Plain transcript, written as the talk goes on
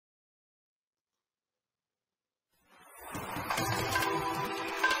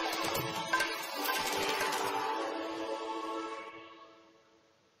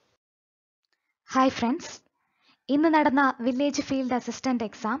Hi friends, ഇന്ന് നടന്ന village field assistant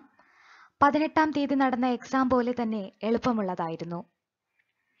exam 18-ാം തീയതി നടന്ന എക്സാം പോലെ തന്നെ എളുപ്പമുള്ളതായിരുന്നു.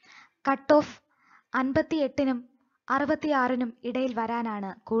 കട്ട് ഓഫ് 58-നും 66-നും ഇടയിൽ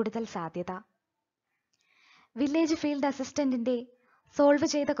വരാനാണ് കൂടുതൽ സാധ്യത. വില്ലേജ് ഫീൽഡ് അസിസ്റ്റന്റിന്റെ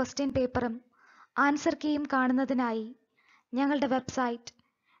സോൾവ് ചെയ്ത ക്വസ്റ്റ്യൻ പേപ്പറും ആൻസർ കീയും കാണുന്നതിനായി ഞങ്ങളുടെ വെബ്സൈറ്റ്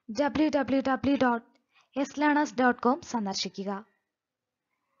www.slearners.com സന്ദർശിക്കുക.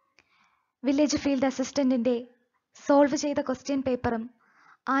 വില്ലേജ് ഫീൽഡ് അസിസ്റ്റന്റിന്റെ സോൾവ് ചെയ്ത ക്വസ്റ്റ്യൻ പേപ്പറും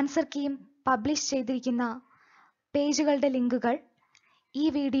ആൻസർ കീയും പബ്ലിഷ് ചെയ്തിരിക്കുന്ന പേജുകളുടെ ലിങ്കുകൾ ഈ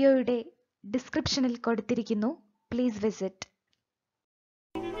വീഡിയോയുടെ ഡിസ്ക്രിപ്ഷനിൽ കൊടുത്തിരിക്കുന്നു. Please visit.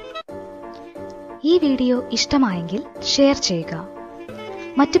 ഈ വീഡിയോ ഇഷ്ടമായെങ്കിൽ ഷെയർ ചെയ്യുക.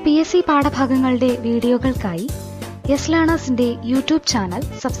 മറ്റ് PSC പാഠഭാഗങ്ങളുടെ വീഡിയോകൾക്കായി യെസ് ലേണേഴ്സിന്റെ യൂട്യൂബ് ചാനൽ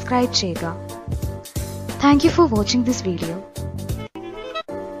സബ്സ്ക്രൈബ് ചെയ്യുക. Thank you for watching this video.